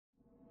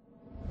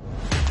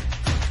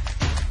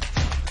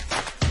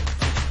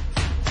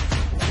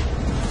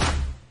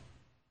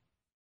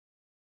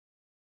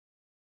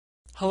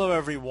Hello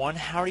everyone,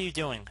 how are you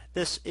doing?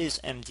 This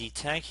is MD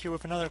Tech here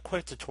with another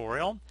quick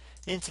tutorial.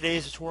 In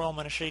today's tutorial I'm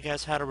going to show you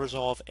guys how to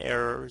resolve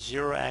error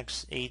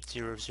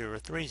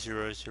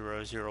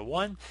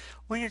 0x80030001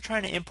 when you're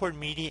trying to import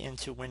media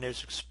into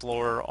Windows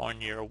Explorer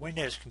on your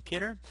Windows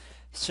computer.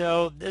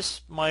 So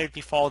this might be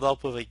followed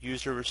up with a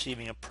user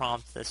receiving a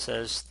prompt that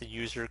says the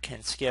user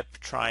can skip,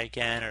 try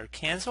again, or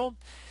cancel.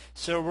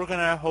 So we're going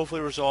to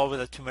hopefully resolve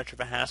without too much of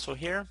a hassle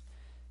here.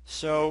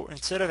 So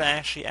instead of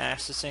actually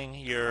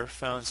accessing your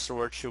phone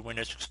storage through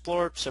Windows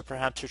Explorer, so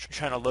perhaps you're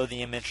trying to load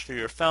the image through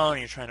your phone,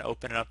 you're trying to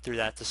open it up through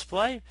that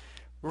display,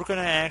 we're going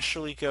to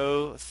actually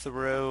go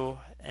through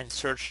and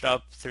search it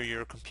up through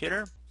your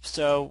computer.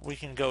 So we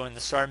can go in the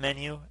Start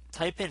menu,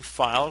 type in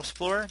File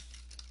Explorer,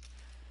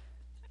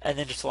 and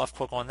then just left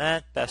click on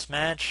that, best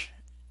match.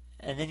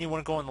 And then you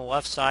want to go on the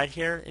left side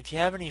here. If you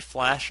have any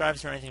flash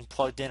drives or anything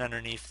plugged in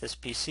underneath this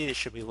PC, they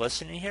should be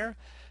listed in here.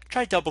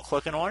 Try double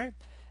clicking on it.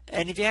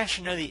 And if you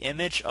actually know the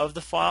image of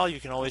the file, you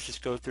can always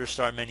just go through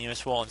Start menu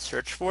as well and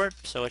search for it.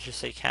 So let's just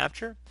say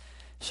capture.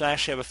 So I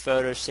actually have a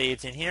photo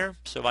saved in here.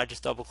 So if I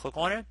just double click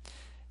on it,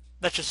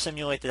 let's just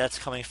simulate that that's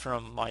coming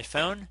from my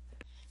phone.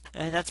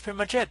 And that's pretty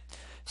much it.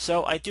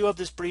 So I do hope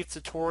this brief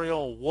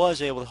tutorial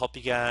was able to help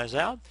you guys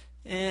out.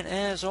 And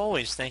as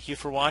always, thank you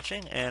for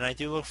watching. And I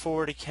do look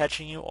forward to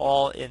catching you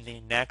all in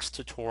the next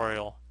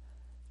tutorial.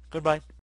 Goodbye.